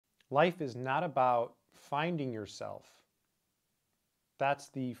Life is not about finding yourself. That's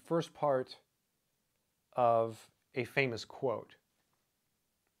the first part of a famous quote.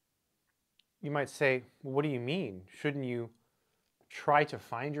 You might say, well, what do you mean? Shouldn't you try to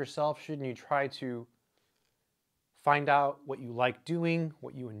find yourself? Shouldn't you try to find out what you like doing,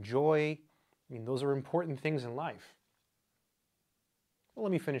 what you enjoy? I mean, those are important things in life. Well,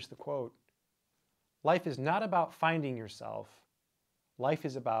 let me finish the quote. Life is not about finding yourself. Life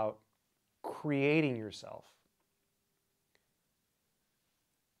is about creating yourself.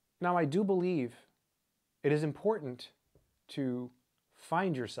 Now, I do believe it is important to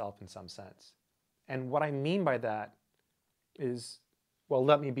find yourself in some sense. And what I mean by that is, well,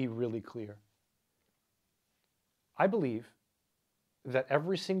 let me be really clear. I believe that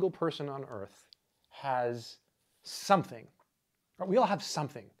every single person on earth has something. We all have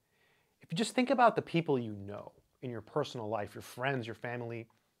something. If you just think about the people you know in your personal life, your friends, your family,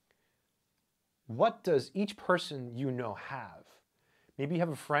 what does each person you know have? Maybe you have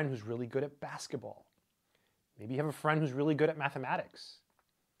a friend who's really good at basketball. Maybe you have a friend who's really good at mathematics.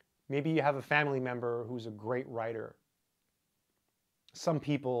 Maybe you have a family member who's a great writer. Some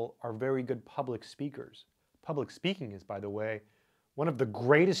people are very good public speakers. Public speaking is, by the way, one of the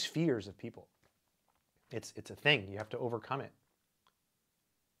greatest fears of people. It's a thing. You have to overcome it.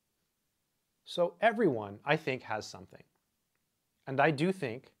 So everyone, I think, has something. And I do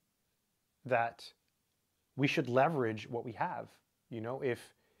think that we should leverage what we have. You know,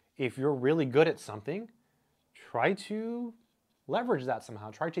 if you're really good at something, try to leverage that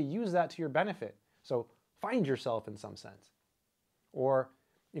somehow. Try to use that to your benefit. So find yourself in some sense. Or,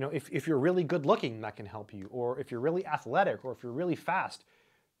 you know, if you're really good looking, that can help you. Or if you're really athletic, or if you're really fast,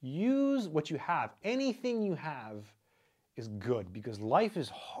 use what you have. Anything you have is good, because life is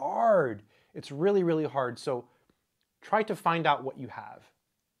hard. It's really, really hard. So try to find out what you have.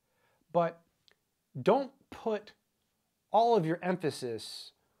 But don't put all of your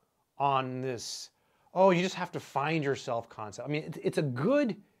emphasis on this, oh, you just have to find yourself concept. I mean, it's a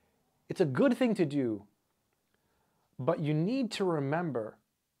good thing to do, but you need to remember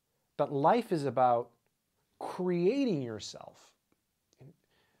that life is about creating yourself. And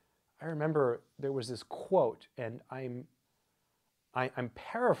I remember there was this quote, and I'm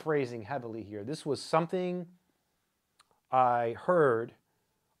paraphrasing heavily here. This was something I heard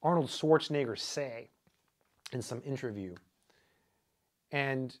Arnold Schwarzenegger say in some interview.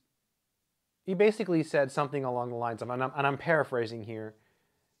 And he basically said something along the lines of, and I'm paraphrasing here,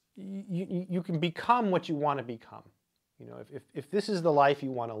 you can become what you want to become. You know, if this is the life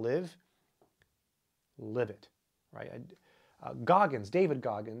you want to live it, right? David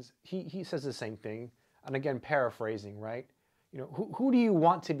Goggins, he says the same thing, and again, paraphrasing, right? You know, who do you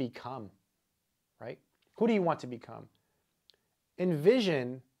want to become, right? Who do you want to become?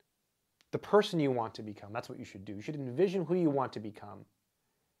 Envision the person you want to become. That's what you should do. You should envision who you want to become,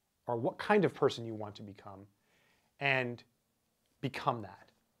 or what kind of person you want to become, and become that,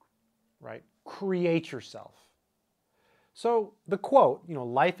 right? Create yourself. So the quote, you know,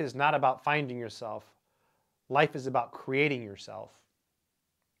 life is not about finding yourself. Life is about creating yourself.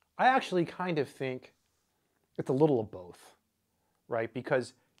 I actually kind of think it's a little of both, right?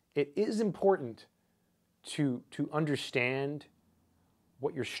 Because it is important to understand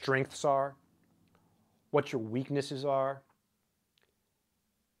what your strengths are, what your weaknesses are,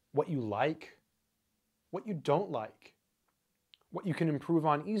 what you like, what you don't like, what you can improve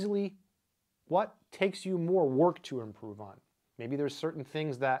on easily, what takes you more work to improve on. Maybe there's certain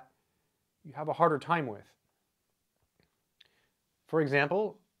things that you have a harder time with. For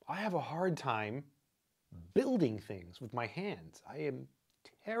example, I have a hard time building things with my hands. I am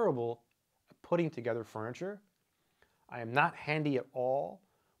terrible at putting together furniture. I am not handy at all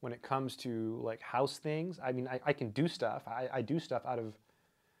when it comes to like house things. I mean, I can do stuff. I do stuff out of,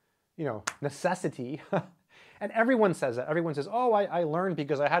 you know, necessity. And everyone says that. Everyone says, oh, I learned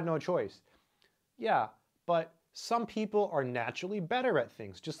because I had no choice. Yeah, but some people are naturally better at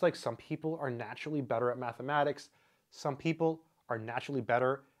things, just like some people are naturally better at mathematics. Some people are naturally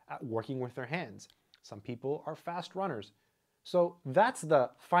better at working with their hands. Some people are fast runners. So that's the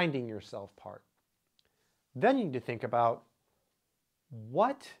finding yourself part. Then you need to think about,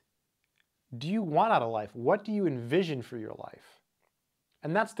 what do you want out of life? What do you envision for your life?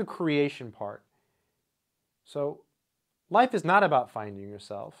 And that's the creation part. So life is not about finding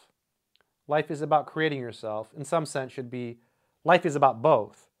yourself. Life is about creating yourself. In some sense, should be, life is about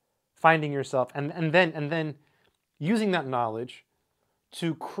both. Finding yourself and then using that knowledge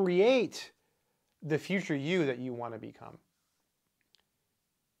to create the future you that you want to become.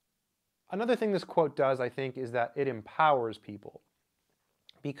 Another thing this quote does, I think, is that it empowers people.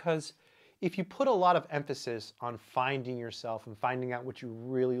 Because if you put a lot of emphasis on finding yourself and finding out what you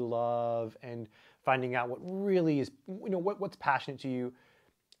really love and finding out what really is, what's passionate to you,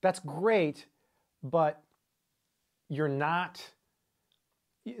 that's great, but you're not,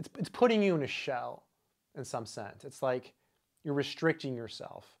 it's putting you in a shell in some sense. It's like you're restricting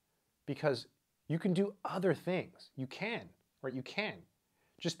yourself because you can do other things. You can, right? You can.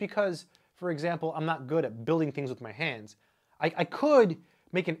 Just because, for example, I'm not good at building things with my hands, I could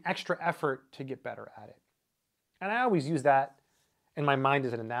make an extra effort to get better at it. And I always use that in my mind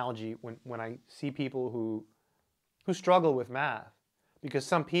as an analogy when I see people who struggle with math. Because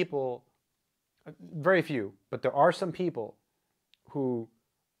some people, very few, but there are some people who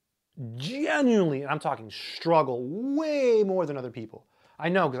genuinely, and I'm talking struggle way more than other people. I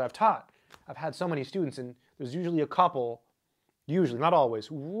know because I've taught. I've had so many students, and there's usually a couple, usually, not always,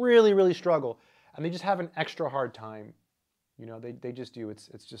 who really, really struggle. And they just have an extra hard time. They just do.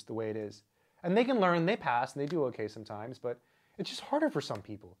 It's just the way it is. And they can learn, they pass, and they do okay sometimes, but it's just harder for some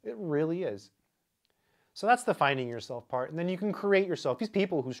people. It really is. So that's the finding yourself part. And then you can create yourself. These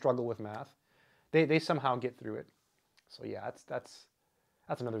people who struggle with math, they somehow get through it. So yeah, that's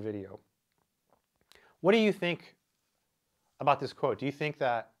another video. What do you think about this quote? Do you think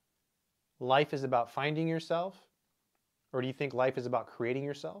that life is about finding yourself? Or do you think life is about creating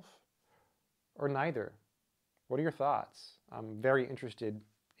yourself? Or neither? What are your thoughts? I'm very interested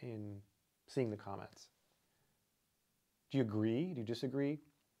in seeing the comments. Do you agree? Do you disagree?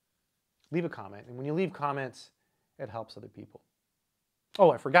 Leave a comment. And when you leave comments, it helps other people.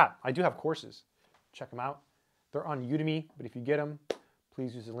 Oh, I forgot. I do have courses. Check them out. They're on Udemy, but if you get them,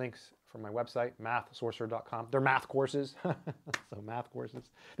 please use the links from my website, mathsorcerer.com. They're math courses. So math courses.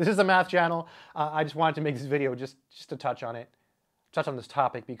 This is a math channel. I just wanted to make this video just to touch on it, touch on this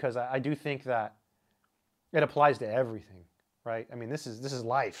topic, because I do think that it applies to everything, right? I mean, this is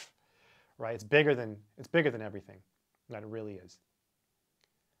life, right? It's bigger than everything. That it really is.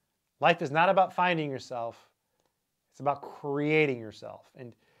 Life is not about finding yourself. It's about creating yourself.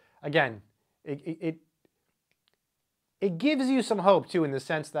 And again, it gives you some hope too, in the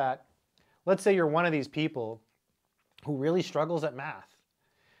sense that, let's say you're one of these people who really struggles at math,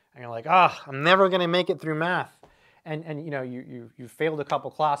 and you're like, I'm never going to make it through math, and you failed a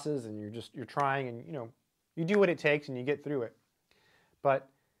couple classes, and you're trying, and you do what it takes, and you get through it. But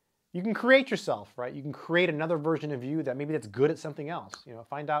you can create yourself, right? You can create another version of you that's good at something else.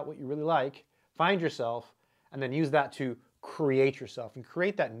 Find out what you really like, find yourself, and then use that to create yourself and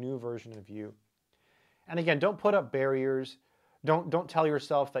create that new version of you. And again, don't put up barriers. Don't tell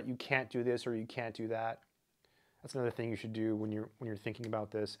yourself that you can't do this or you can't do that. That's another thing you should do when you're thinking about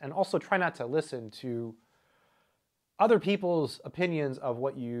this. And also try not to listen to other people's opinions of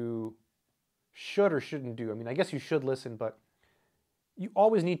what you should or shouldn't do. I mean, I guess you should listen, but you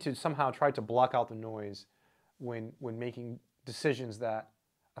always need to somehow try to block out the noise when making decisions that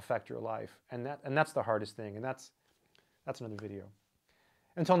affect your life. And that's the hardest thing. And that's another video.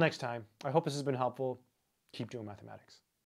 Until next time, I hope this has been helpful. Keep doing mathematics.